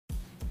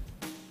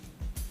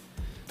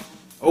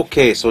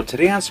Okay, so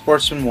today on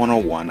Sportsman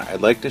 101,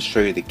 I'd like to show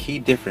you the key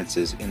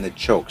differences in the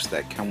chokes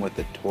that come with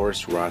the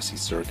Taurus Rossi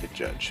Circuit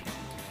Judge.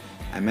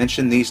 I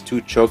mentioned these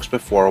two chokes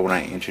before when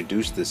I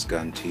introduced this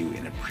gun to you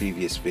in a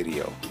previous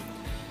video.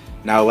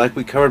 Now, like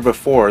we covered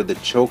before, the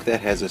choke that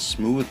has a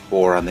smooth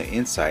bore on the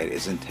inside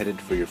is intended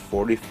for your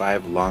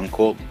 .45 long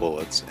Colt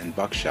bullets and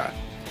buckshot.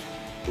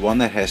 The one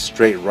that has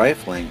straight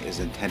rifling is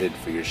intended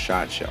for your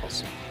shot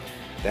shells.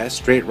 That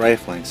straight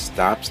rifling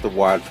stops the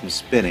wad from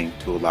spinning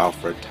to allow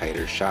for a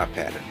tighter shot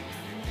pattern.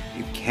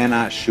 You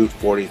cannot shoot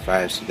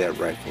 .45s through that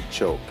rifle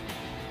choke.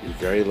 You're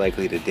very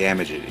likely to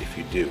damage it if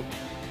you do.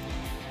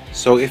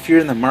 So if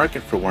you're in the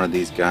market for one of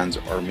these guns,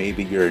 or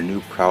maybe you're a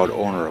new proud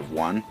owner of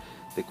one,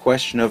 the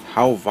question of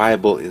how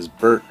viable is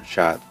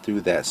birdshot through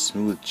that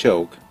smooth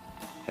choke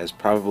has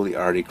probably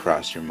already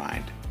crossed your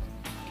mind.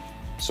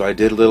 So I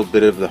did a little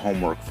bit of the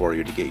homework for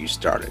you to get you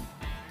started.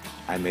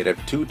 I made up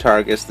two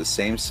targets the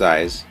same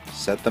size,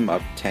 set them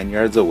up 10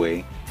 yards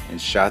away,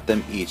 and shot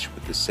them each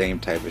with the same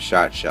type of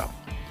shot shell.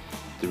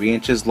 3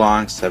 inches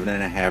long,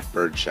 7.5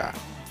 birdshot.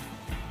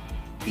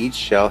 Each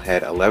shell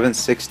had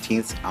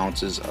 11/16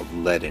 ounces of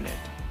lead in it.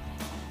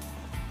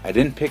 I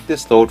didn't pick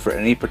this load for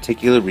any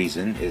particular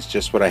reason, it's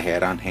just what I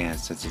had on hand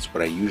since it's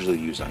what I usually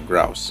use on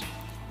grouse.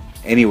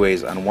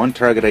 Anyways, on one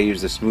target I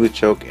used the smooth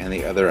choke and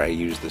the other I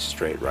used the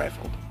straight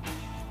rifled.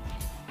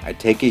 I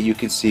take it you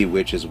can see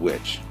which is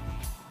which.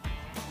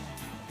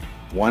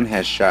 One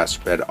has shots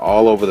spread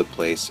all over the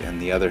place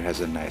and the other has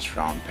a nice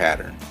round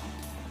pattern.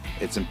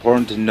 It's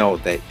important to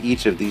note that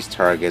each of these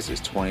targets is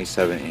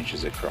 27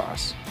 inches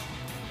across.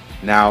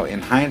 Now,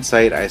 in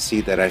hindsight, I see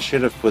that I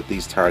should have put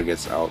these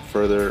targets out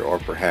further or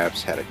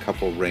perhaps had a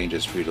couple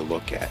ranges for you to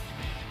look at,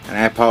 and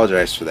I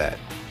apologize for that,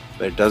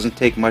 but it doesn't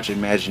take much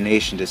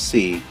imagination to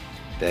see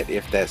that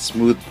if that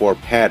smooth bore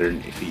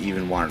pattern, if you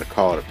even wanted to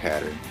call it a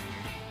pattern,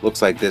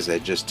 looks like this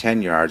at just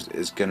 10 yards,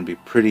 is going to be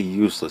pretty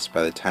useless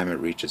by the time it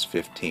reaches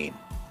 15.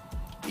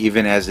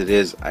 Even as it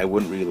is, I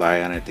wouldn't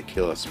rely on it to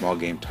kill a small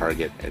game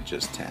target at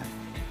just 10.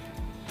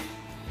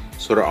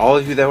 So to all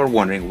of you that were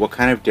wondering what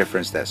kind of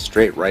difference that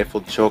straight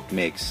rifled choke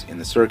makes in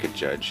the Circuit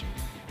Judge,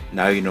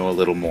 now you know a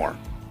little more.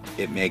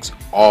 It makes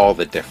all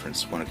the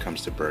difference when it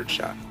comes to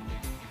birdshot.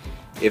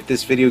 If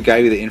this video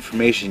got you the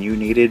information you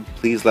needed,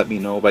 please let me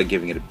know by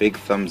giving it a big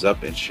thumbs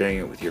up and sharing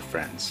it with your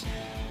friends.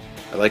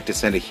 I'd like to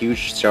send a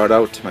huge shout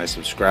out to my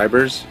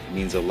subscribers. It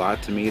means a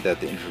lot to me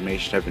that the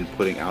information I've been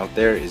putting out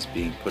there is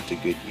being put to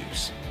good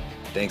use.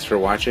 Thanks for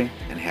watching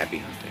and happy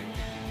hunting.